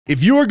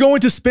If you are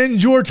going to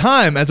spend your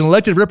time as an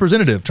elected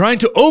representative trying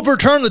to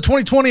overturn the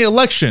 2020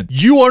 election,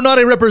 you are not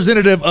a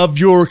representative of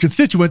your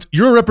constituents.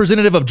 You're a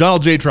representative of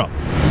Donald J. Trump.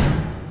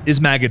 Is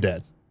MAGA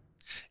dead?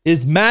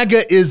 Is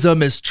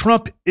MAGA-ism, is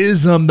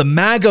Trump-ism, the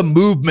MAGA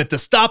movement, the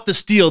stop the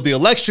steal, the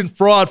election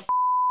fraud,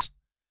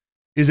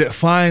 is it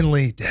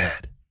finally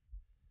dead?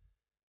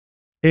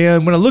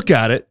 And when I look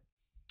at it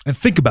and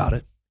think about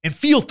it and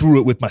feel through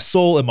it with my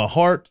soul and my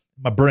heart,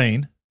 my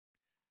brain,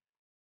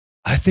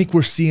 I think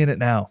we're seeing it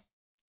now.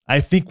 I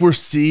think we're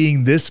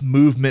seeing this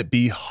movement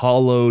be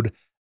hollowed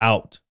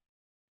out.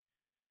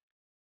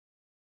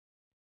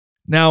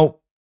 Now,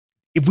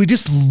 if we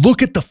just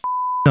look at the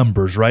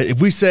numbers, right? If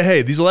we say,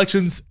 hey, these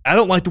elections, I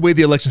don't like the way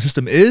the election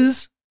system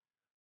is.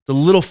 It's a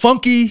little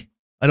funky.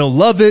 I don't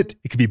love it.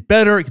 It could be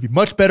better. It could be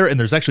much better. And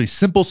there's actually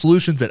simple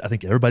solutions that I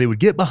think everybody would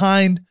get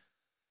behind,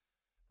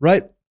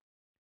 right?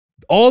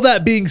 All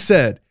that being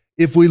said,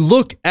 if we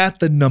look at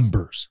the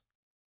numbers,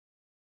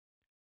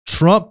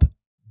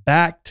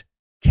 Trump-backed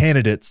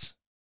candidates,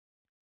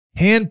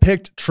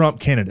 handpicked Trump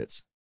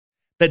candidates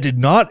that did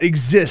not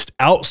exist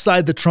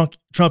outside the Trump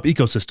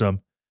ecosystem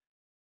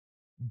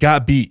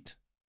got beat.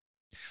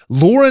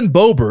 Lauren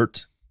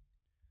Boebert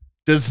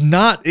does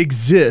not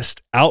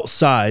exist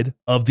outside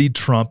of the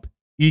Trump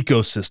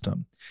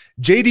ecosystem.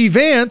 J.D.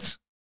 Vance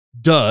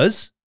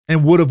does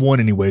and would have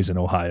won anyways in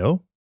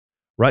Ohio,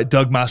 right?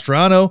 Doug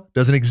Mastriano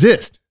doesn't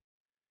exist.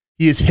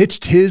 He has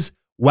hitched his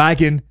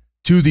wagon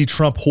to the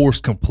Trump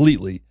horse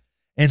completely.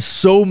 And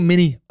so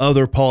many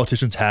other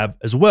politicians have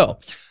as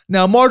well.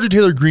 Now, Marjorie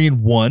Taylor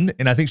Greene won,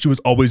 and I think she was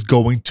always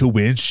going to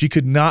win. She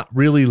could not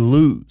really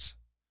lose.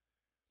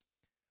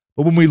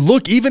 But when we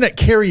look even at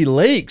Carrie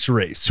Lake's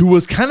race, who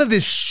was kind of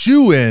this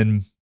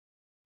shoo-in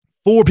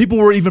for people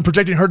were even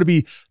projecting her to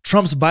be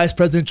Trump's vice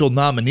presidential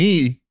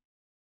nominee,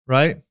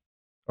 right?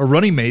 Or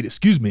running mate,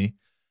 excuse me.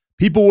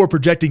 People were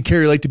projecting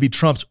Carrie Lake to be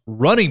Trump's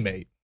running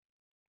mate,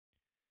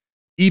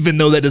 even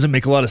though that doesn't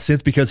make a lot of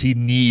sense because he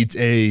needs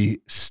a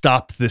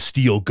stop the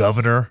steal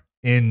governor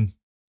in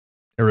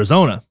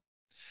Arizona.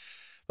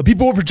 But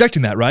people were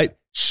projecting that, right?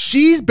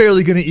 She's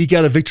barely going to eke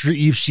out a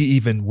victory if she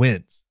even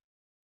wins,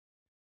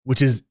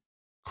 which is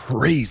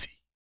crazy.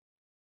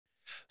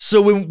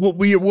 So when what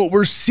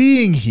we're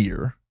seeing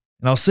here,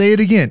 and I'll say it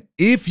again,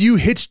 if you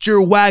hitched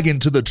your wagon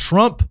to the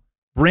Trump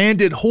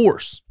branded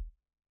horse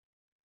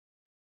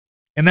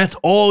and that's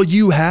all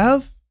you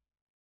have,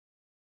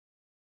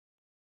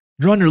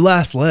 you're on your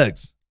last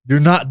legs. You're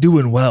not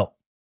doing well.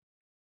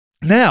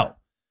 Now,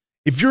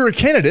 if you're a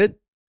candidate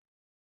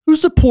who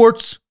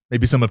supports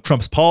maybe some of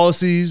Trump's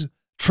policies,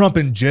 Trump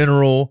in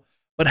general,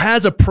 but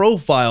has a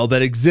profile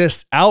that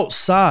exists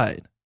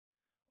outside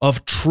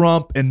of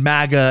Trump and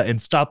MAGA and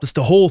stop this,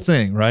 the whole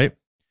thing, right?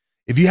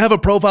 If you have a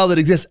profile that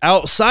exists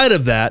outside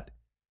of that,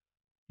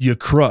 you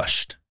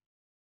crushed.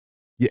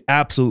 You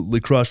absolutely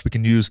crushed. We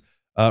can use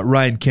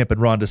Ryan Kemp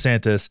and Ron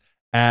DeSantis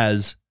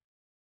as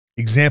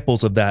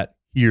examples of that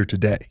here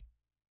today,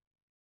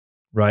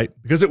 right?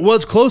 Because it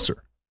was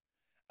closer.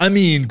 I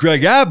mean,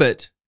 Greg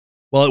Abbott,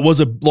 while it was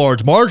a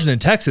large margin in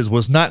Texas,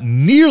 was not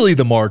nearly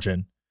the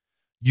margin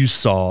you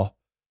saw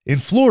in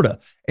Florida.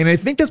 And I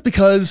think that's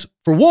because,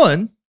 for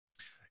one,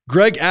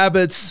 Greg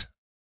Abbott's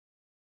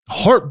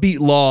heartbeat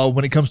law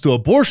when it comes to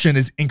abortion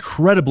is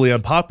incredibly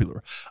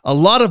unpopular. A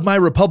lot of my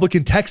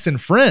Republican Texan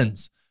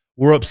friends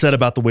were upset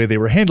about the way they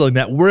were handling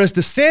that, whereas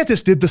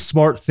DeSantis did the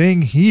smart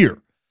thing here.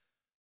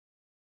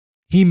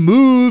 He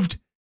moved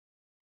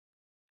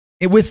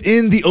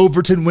within the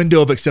Overton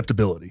window of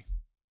acceptability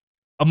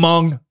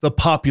among the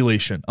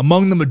population,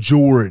 among the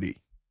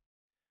majority,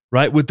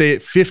 right? With a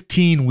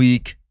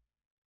 15-week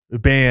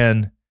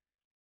ban,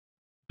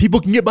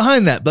 people can get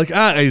behind that. Like,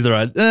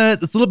 either it's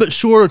a little bit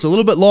short, it's a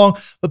little bit long,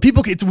 but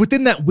it's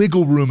within that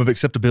wiggle room of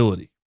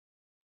acceptability,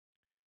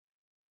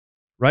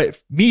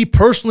 right? Me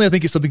personally, I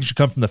think it's something that should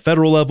come from the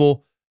federal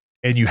level.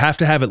 And you have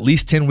to have at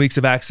least 10 weeks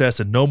of access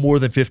and no more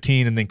than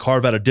 15, and then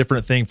carve out a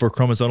different thing for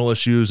chromosomal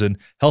issues and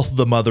health of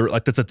the mother.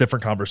 Like, that's a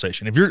different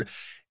conversation.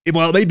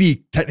 Well, it may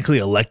be technically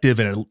elective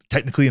and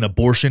technically an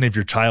abortion if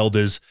your child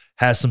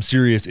has some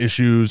serious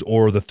issues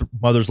or the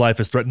mother's life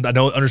is threatened. I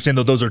don't understand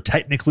that those are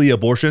technically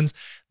abortions.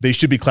 They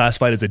should be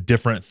classified as a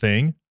different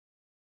thing,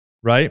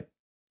 right?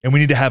 And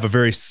we need to have a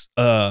very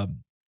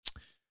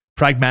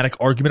pragmatic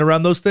argument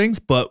around those things,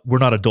 but we're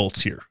not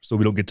adults here, so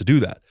we don't get to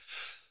do that.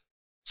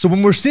 So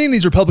when we're seeing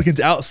these Republicans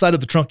outside of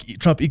the Trump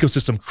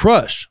ecosystem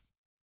crush,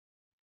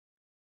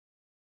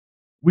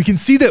 we can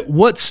see that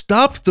what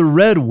stopped the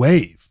red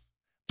wave,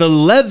 the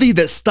levee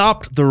that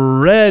stopped the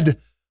red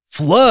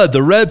flood,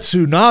 the red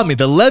tsunami,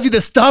 the levee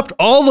that stopped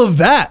all of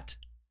that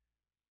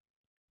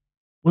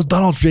was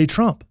Donald J.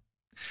 Trump.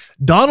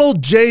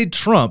 Donald J.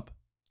 Trump,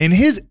 in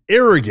his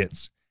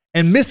arrogance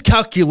and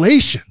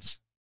miscalculations,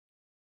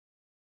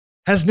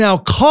 has now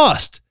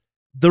cost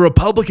the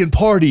Republican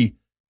Party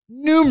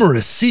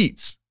numerous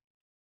seats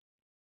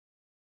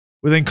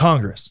within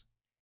Congress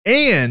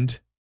and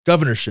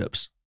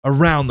governorships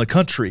around the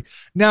country.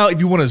 Now, if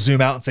you want to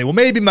zoom out and say, well,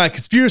 maybe my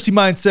conspiracy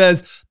mind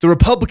says the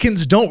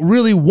Republicans don't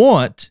really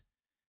want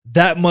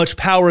that much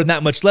power and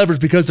that much leverage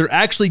because they're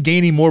actually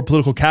gaining more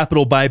political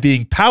capital by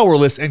being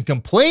powerless and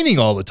complaining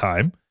all the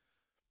time.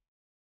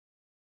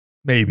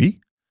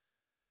 Maybe.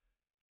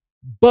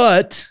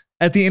 But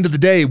at the end of the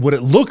day, what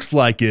it looks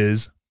like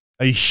is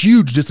a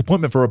huge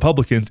disappointment for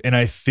Republicans. And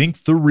I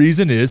think the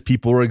reason is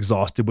people are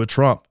exhausted with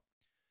Trump.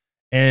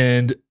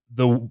 And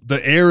the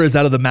air is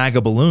out of the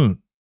MAGA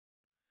balloon.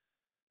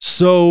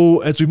 So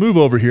as we move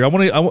over here, I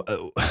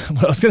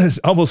was going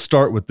to almost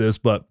start with this,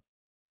 but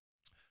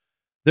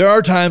there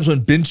are times when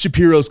Ben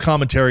Shapiro's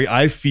commentary,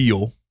 I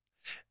feel,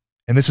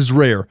 and this is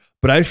rare,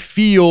 but I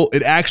feel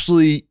it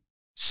actually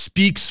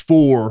speaks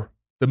for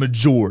the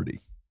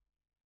majority,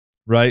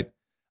 right?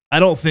 I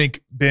don't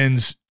think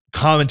Ben's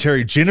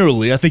commentary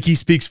generally, I think he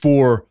speaks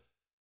for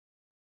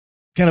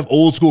kind of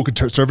old school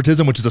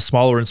conservatism, which is a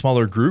smaller and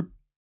smaller group,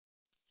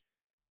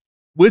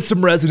 with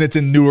some resonance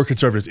in newer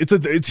conservatives.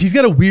 He's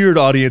got a weird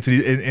audience,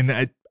 and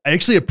I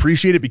actually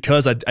appreciate it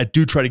because I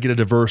do try to get a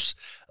diverse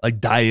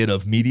diet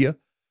of media.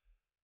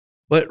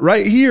 But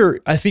right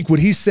here, I think what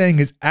he's saying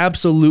is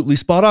absolutely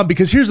spot on,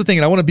 because here's the thing,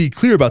 and I want to be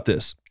clear about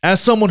this. As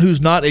someone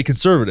who's not a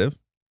conservative,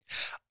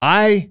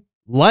 I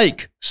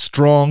like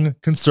strong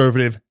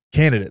conservative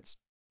candidates.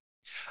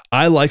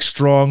 I like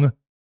strong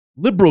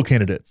liberal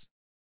candidates,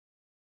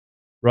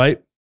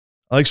 right?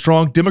 I like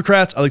strong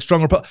Democrats. I like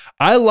strong Republicans.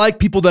 I like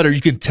people that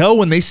you can tell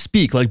when they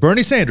speak, like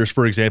Bernie Sanders,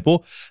 for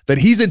example, that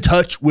he's in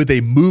touch with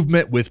a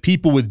movement, with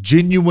people with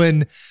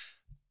genuine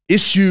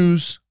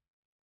issues,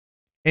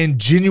 and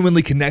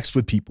genuinely connects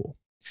with people.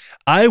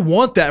 I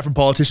want that from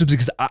politicians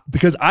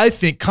because I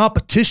think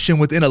competition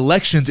within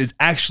elections is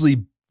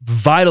actually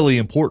vitally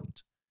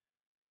important.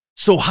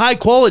 So high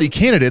quality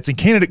candidates and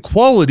candidate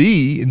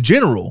quality in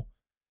general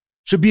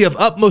should be of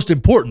utmost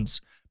importance.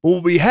 But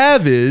what we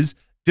have is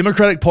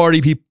Democratic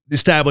Party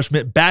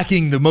establishment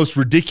backing the most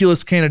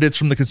ridiculous candidates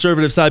from the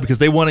conservative side because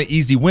they want an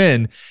easy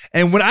win.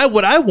 And what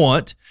I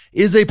want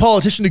is a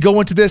politician to go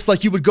into this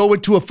like you would go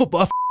into a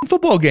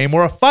football game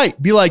or a fight.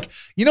 Be like,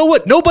 you know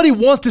what? Nobody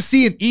wants to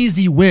see an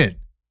easy win,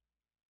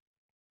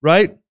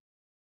 right?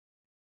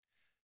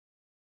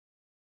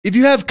 If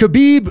you have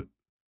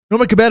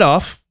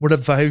Nurmagomedov,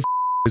 whatever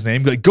his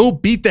name, go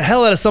beat the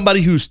hell out of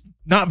somebody who's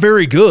not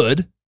very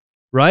good,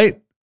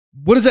 right?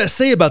 What does that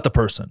say about the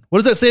person? What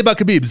does that say about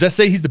Khabib? Does that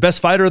say he's the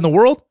best fighter in the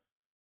world?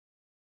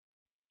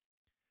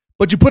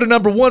 But you put a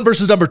number 1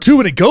 versus number 2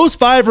 and it goes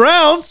 5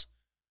 rounds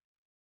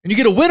and you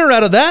get a winner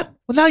out of that,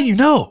 well, now you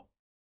know.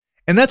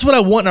 And that's what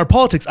I want in our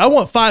politics. I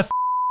want 5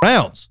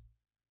 rounds.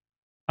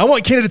 I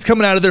want candidates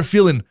coming out of there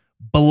feeling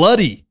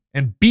bloody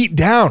and beat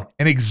down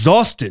and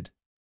exhausted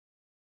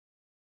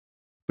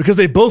because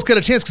they both got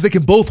a chance, because they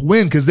can both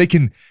win, because they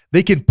can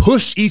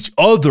push each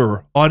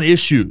other on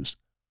issues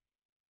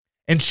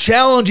and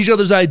challenge each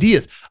other's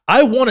ideas.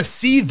 I want to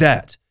see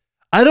that.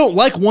 I don't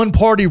like one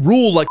party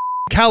rule like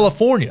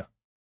California.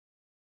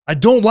 I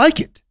don't like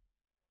it.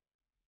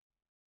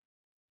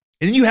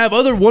 And then you have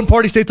other one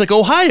party states like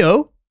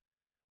Ohio,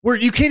 where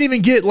you can't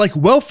even get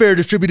welfare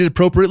distributed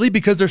appropriately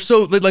because they're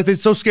so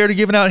scared of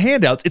giving out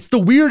handouts. It's the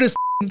weirdest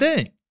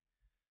thing.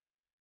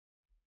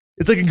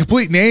 It's like a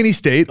complete nanny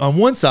state on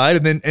one side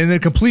and then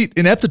complete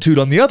ineptitude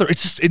on the other.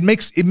 It's just, it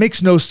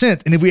makes no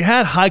sense. And if we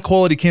had high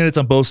quality candidates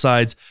on both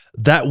sides,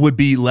 that would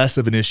be less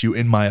of an issue,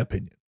 in my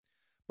opinion.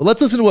 But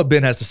let's listen to what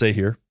Ben has to say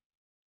here.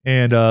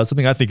 And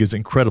something I think is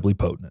incredibly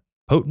potent.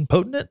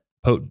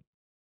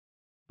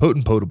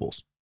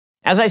 Potables.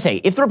 As I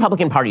say, if the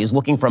Republican Party is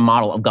looking for a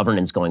model of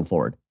governance going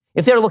forward,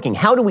 if they're looking,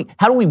 how do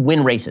we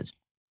win races?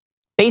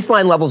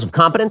 Baseline levels of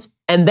competence,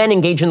 and then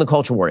engage in the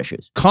culture war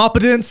issues.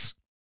 Competence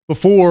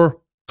before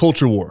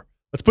culture war.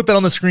 Let's put that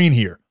on the screen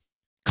here.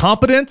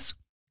 Competence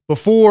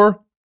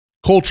before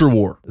culture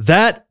war.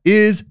 That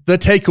is the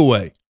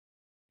takeaway.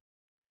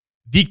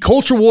 The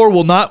culture war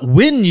will not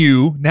win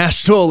you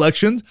national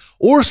elections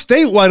or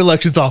statewide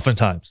elections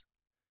oftentimes.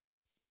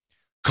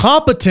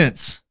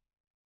 Competence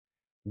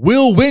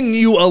will win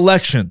you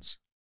elections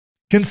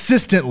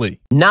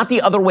consistently. Not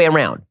the other way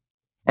around.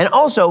 And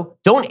also,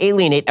 don't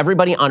alienate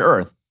everybody on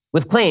earth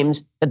with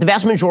claims that the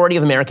vast majority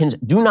of Americans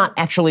do not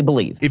actually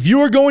believe. If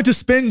you are going to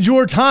spend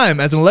your time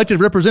as an elected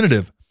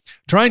representative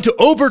trying to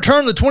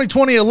overturn the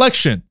 2020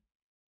 election,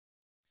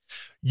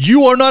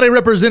 you are not a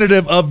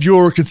representative of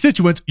your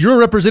constituents. You're a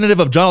representative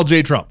of Donald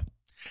J. Trump.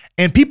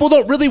 And people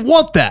don't really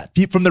want that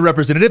from the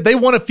representative. They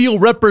want to feel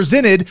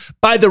represented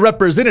by the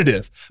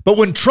representative. But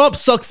when Trump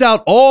sucks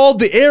out all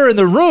the air in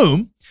the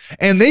room,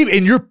 and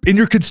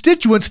your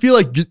constituents feel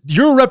like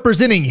you're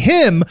representing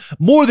him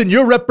more than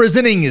you're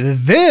representing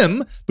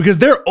them because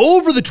they're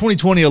over the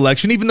 2020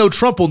 election, even though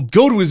Trump will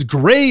go to his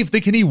grave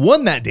thinking he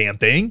won that damn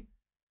thing,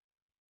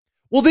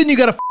 well, then you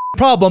got a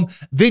problem.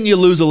 Then you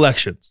lose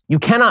elections. You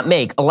cannot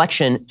make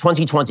election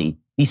 2020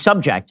 the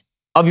subject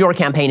of your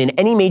campaign in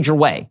any major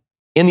way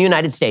in the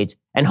United States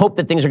and hope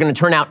that things are going to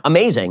turn out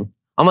amazing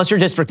unless your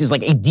district is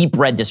like a deep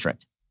red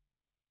district.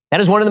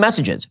 That is one of the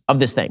messages of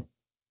this thing.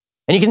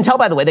 And you can tell,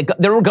 by the way, that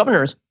there were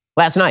governors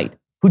last night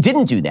who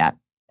didn't do that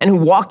and who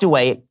walked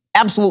away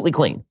absolutely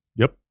clean.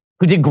 Yep.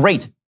 Who did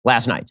great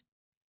last night.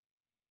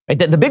 Right?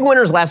 The big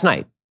winners last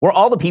night were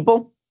all the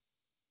people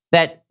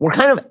that were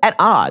kind of at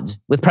odds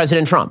with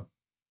President Trump,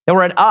 that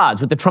were at odds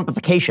with the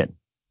Trumpification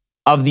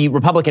of the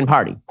Republican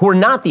Party, who are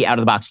not the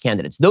out-of-the-box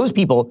candidates. Those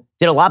people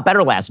did a lot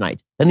better last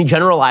night than the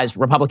generalized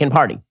Republican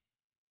Party.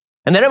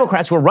 And the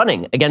Democrats who are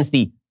running against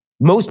the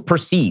most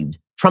perceived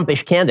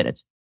Trumpish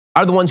candidates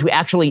are the ones who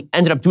actually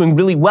ended up doing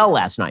really well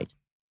last night.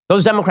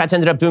 Those Democrats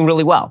ended up doing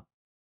really well.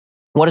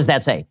 What does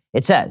that say?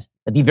 It says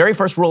that the very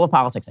first rule of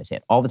politics, I say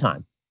it all the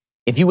time,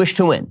 if you wish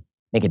to win,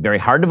 make it very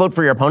hard to vote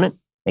for your opponent,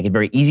 make it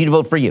very easy to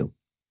vote for you.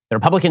 The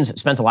Republicans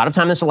spent a lot of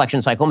time this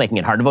election cycle making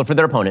it hard to vote for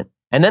their opponent,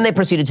 and then they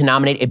proceeded to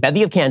nominate a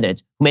bevy of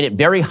candidates who made it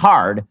very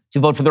hard to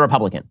vote for the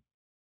Republican.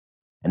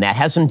 And that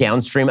has some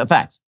downstream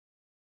effects.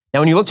 Now,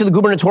 when you look to the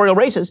gubernatorial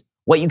races,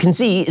 what you can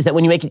see is that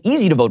when you make it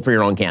easy to vote for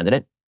your own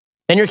candidate,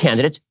 then your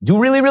candidates do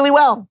really, really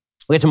well.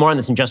 We'll get to more on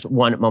this in just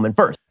one moment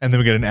first. And then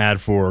we get an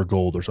ad for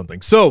gold or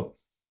something. So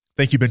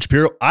thank you, Ben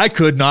Shapiro. I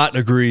could not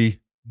agree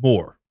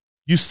more.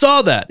 You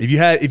saw that. If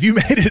you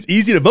made it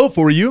easy to vote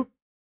for you,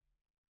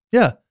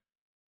 yeah.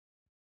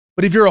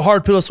 But if you're a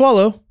hard pill to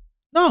swallow,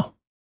 no.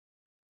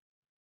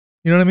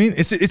 You know what I mean?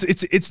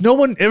 It's no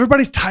one,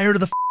 everybody's tired of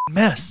the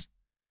mess.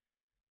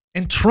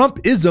 And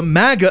Trump is a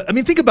MAGA. I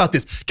mean, think about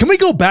this. Can we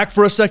go back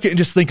for a second and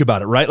just think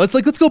about it, right?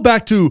 Let's go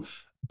back to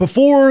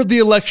before the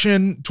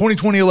election,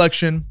 2020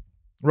 election,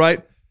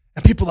 right?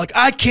 And people are like,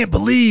 I can't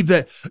believe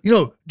that,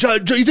 you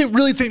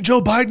really think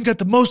Joe Biden got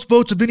the most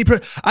votes of any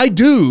president? I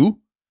do,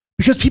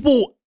 because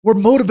people were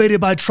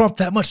motivated by Trump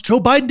that much. Joe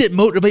Biden didn't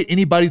motivate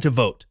anybody to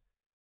vote.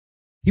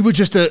 He was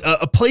just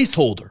a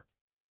placeholder.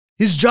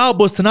 His job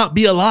was to not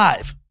be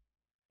alive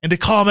and to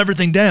calm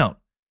everything down.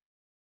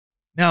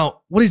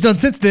 Now, what he's done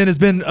since then has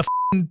been a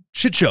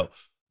shit show.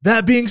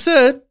 That being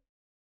said,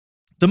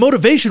 the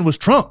motivation was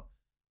Trump.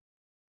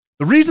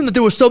 The reason that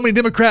there was so many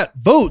Democrat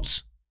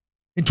votes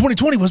in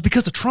 2020 was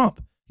because of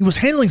Trump. He was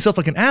handling himself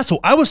like an asshole.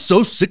 I was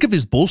so sick of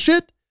his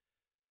bullshit.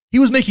 He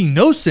was making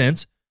no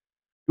sense.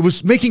 It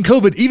was making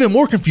COVID even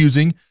more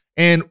confusing.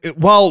 And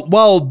while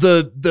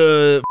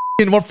the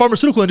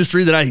pharmaceutical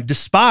industry that I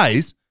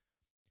despise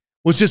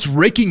was just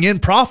raking in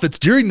profits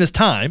during this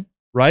time,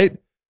 right?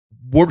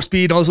 Warp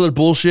speed and all this other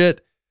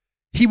bullshit.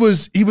 He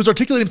was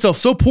articulating himself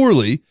so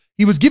poorly.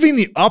 He was giving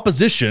the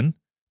opposition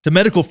to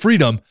medical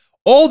freedom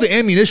all the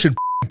ammunition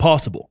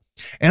possible.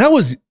 And I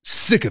was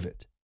sick of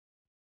it.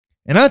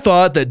 And I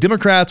thought that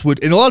Democrats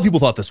would, and a lot of people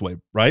thought this way,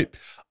 right?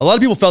 A lot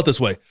of people felt this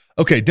way.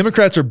 Okay,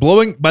 Democrats are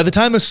blowing, by the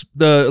time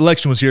the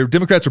election was here,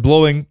 Democrats are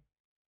blowing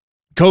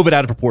COVID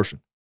out of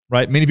proportion,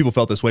 right? Many people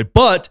felt this way,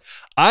 but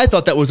I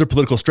thought that was their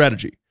political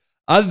strategy.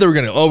 Either they were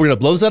going to, we're going to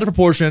blow this out of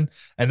proportion,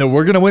 and then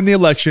we're going to win the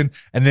election,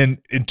 and then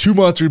in 2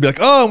 months, we're going to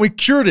be like, oh, and we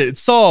cured it,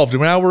 it's solved,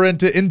 and now we're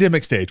into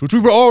endemic stage, which we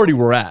already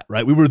were at,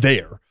 right? We were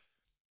there.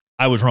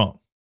 I was wrong.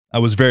 I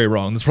was very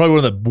wrong. That's probably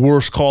one of the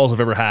worst calls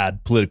I've ever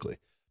had politically,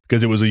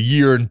 because it was a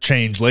year and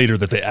change later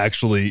that they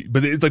actually,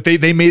 but it's like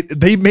they made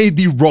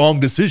the wrong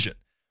decision.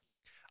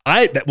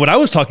 What I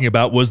was talking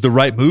about was the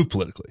right move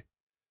politically.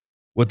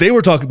 What they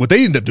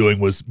ended up doing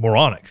was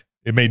moronic.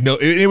 It made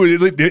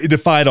it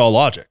defied all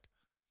logic.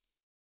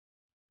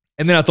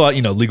 And then I thought,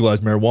 legalize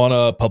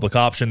marijuana, public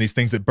option, these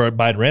things that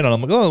Biden ran on.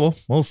 I'm like, oh, well,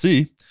 we'll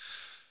see.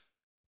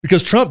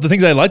 Because Trump, the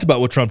things I liked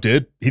about what Trump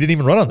did, he didn't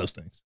even run on those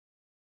things.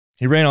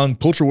 He ran on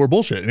culture war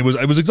bullshit, and it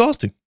was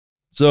exhausting.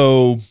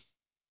 So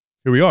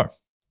here we are,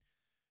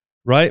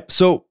 right?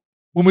 So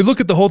when we look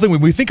at the whole thing,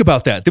 when we think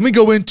about that, then we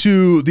go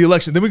into the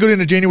election, then we go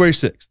into January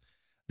 6th.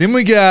 Then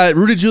we got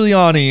Rudy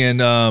Giuliani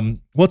and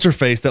what's her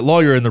face, that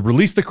lawyer, and the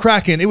release the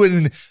Kraken.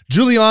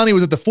 Giuliani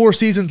was at the Four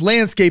Seasons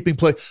landscaping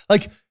play.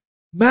 Like,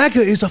 MAGA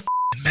is a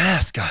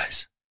mess,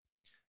 guys.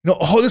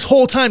 This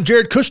whole time,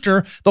 Jared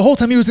Kushner, the whole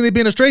time he was in the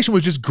administration,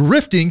 was just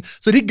grifting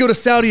so that he could go to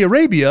Saudi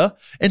Arabia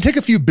and take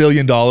a few $1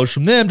 billion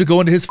from them to go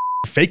into his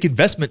fake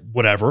investment,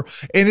 whatever.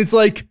 And it's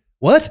like,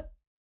 what?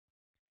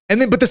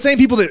 But the same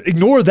people that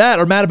ignore that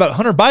are mad about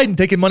Hunter Biden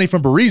taking money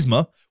from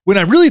Burisma, when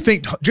I really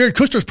think Jared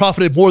Kushner's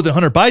profited more than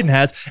Hunter Biden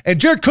has.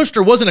 And Jared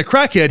Kushner wasn't a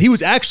crackhead. He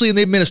was actually in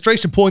the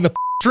administration pulling the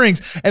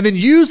strings, and then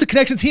used the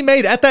connections he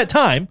made at that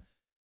time,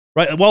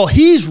 right? While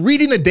he's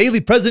reading the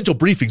daily presidential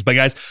briefings. But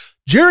guys,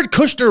 Jared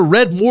Kushner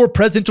read more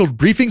presidential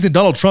briefings than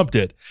Donald Trump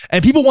did.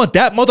 And people want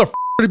that motherfucker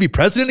to be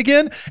president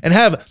again and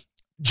have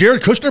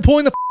Jared Kushner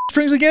pulling the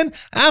strings again?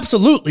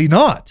 Absolutely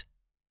not.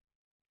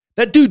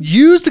 That dude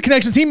used the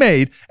connections he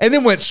made and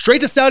then went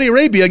straight to Saudi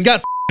Arabia and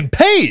got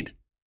paid.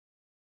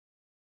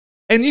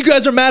 And you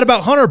guys are mad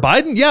about Hunter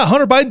Biden? Yeah,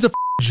 Hunter Biden's a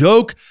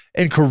joke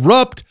and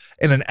corrupt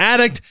and an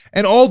addict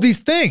and all these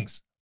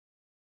things.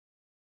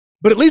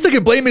 But at least I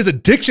can blame his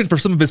addiction for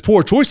some of his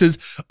poor choices.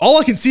 All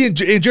I can see in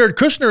Jared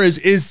Kushner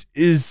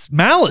is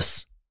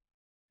malice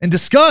and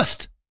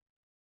disgust.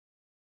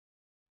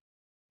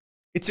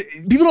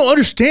 People don't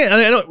understand.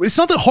 I know it's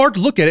not that hard to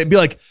look at it and be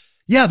like,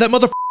 yeah, that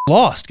motherfucker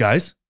lost,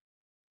 guys.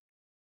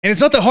 And it's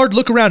not that hard to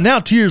look around now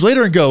 2 years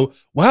later and go,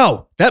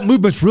 wow, that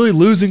movement's really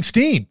losing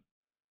steam.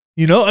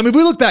 If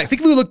we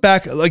look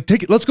back,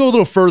 let's go a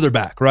little further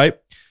back, right?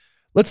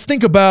 Let's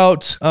think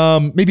about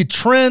maybe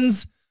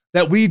trends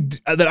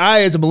that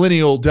I, as a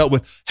millennial, dealt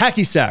with.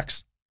 Hacky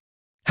sacks.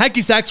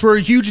 Hacky sacks were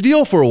a huge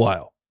deal for a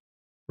while,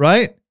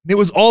 right? And it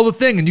was all the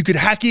thing. And you could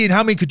hacky, and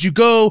how many could you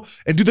go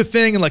and do the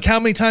thing? And like, how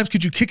many times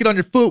could you kick it on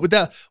your foot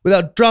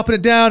without dropping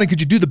it down? And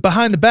could you do the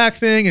behind the back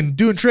thing and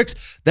doing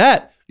tricks?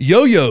 That,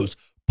 yo-yos,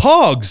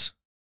 pogs,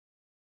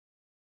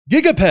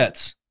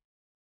 gigapets.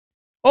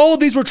 All of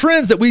these were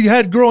trends that we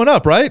had growing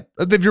up, right?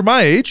 If you're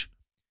my age.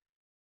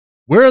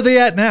 Where are they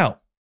at now?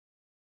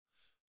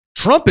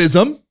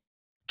 Trumpism.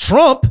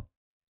 Trump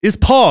is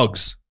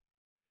pogs.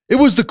 It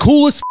was the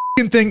coolest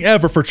thing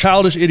ever for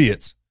childish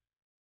idiots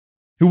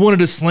who wanted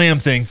to slam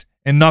things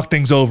and knock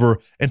things over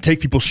and take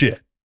people's shit,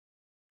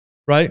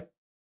 right?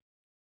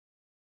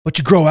 But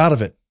you grow out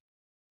of it.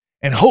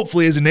 And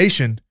hopefully as a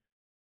nation,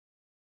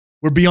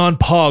 we're beyond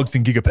pogs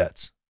and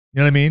gigapets. You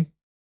know what I mean?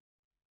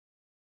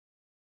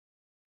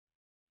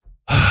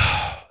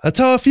 That's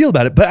how I feel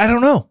about it, but I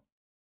don't know.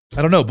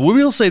 But we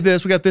will say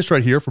this. We got this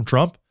right here from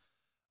Trump.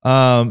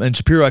 And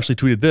Shapiro actually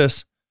tweeted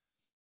this.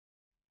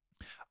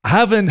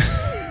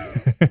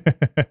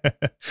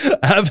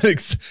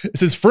 It's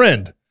his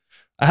friend.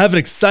 I have an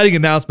exciting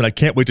announcement I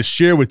can't wait to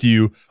share with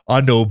you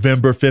on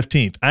November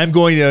 15th. I'm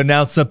going to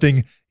announce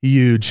something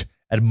huge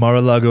at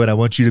Mar-a-Lago, and I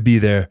want you to be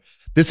there.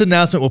 This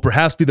announcement will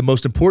perhaps be the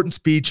most important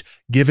speech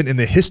given in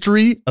the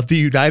history of the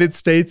United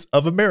States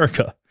of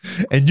America.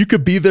 And you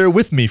could be there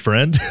with me,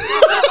 friend.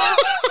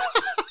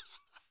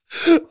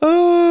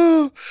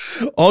 Oh,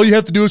 all you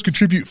have to do is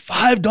contribute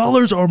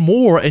 $5 or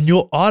more, and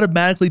you'll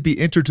automatically be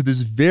entered to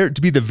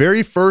be the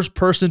very first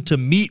person to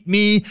meet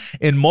me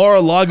in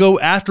Mar-a-Lago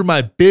after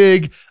my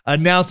big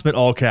announcement,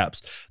 all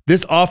caps.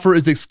 This offer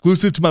is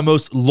exclusive to my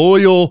most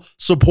loyal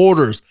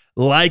supporters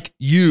like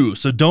you,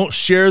 so don't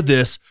share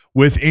this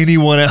with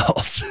anyone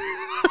else.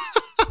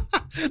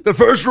 The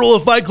first rule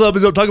of Fight Club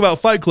is don't talk about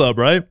Fight Club,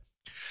 right?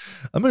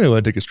 I'm going to go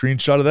ahead and take a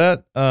screenshot of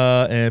that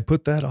and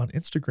put that on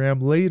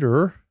Instagram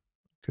later.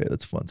 Okay,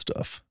 that's fun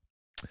stuff.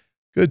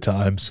 Good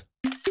times.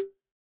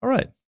 All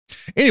right.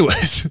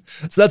 Anyways,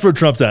 so that's where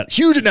Trump's at.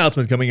 Huge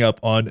announcement coming up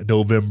on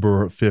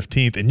November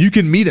 15th, and you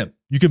can meet him.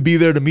 You can be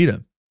there to meet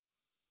him,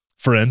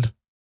 friend.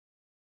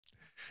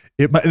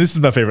 This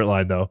is my favorite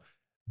line, though.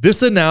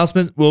 This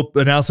announcement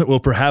will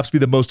perhaps be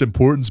the most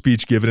important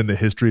speech given in the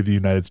history of the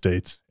United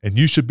States, and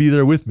you should be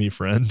there with me,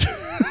 friend.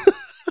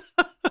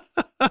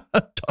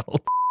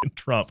 Donald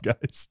Trump,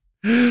 guys.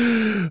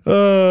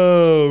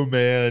 Oh,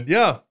 man.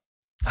 Yeah.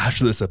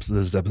 After this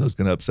episode's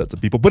going to upset some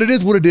people, but it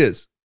is what it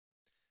is.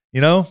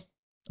 You know,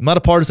 I'm not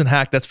a partisan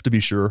hack, that's to be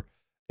sure.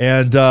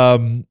 And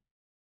I'm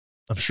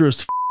sure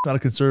it's not a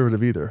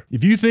conservative either.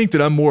 If you think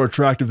that I'm more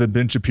attractive than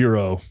Ben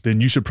Shapiro,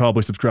 then you should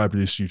probably subscribe to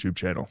this YouTube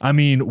channel. I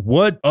mean,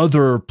 what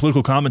other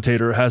political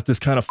commentator has this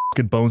kind of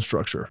fucking bone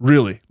structure?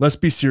 Really, let's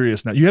be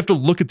serious now. You have to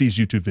look at these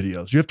YouTube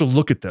videos. You have to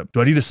look at them.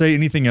 Do I need to say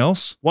anything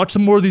else? Watch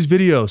some more of these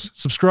videos.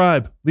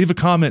 Subscribe, leave a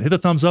comment, hit the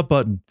thumbs up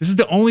button. This is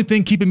the only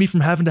thing keeping me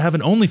from having to have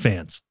an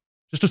OnlyFans.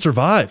 Just to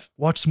survive.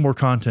 Watch some more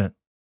content.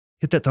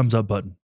 Hit that thumbs up button.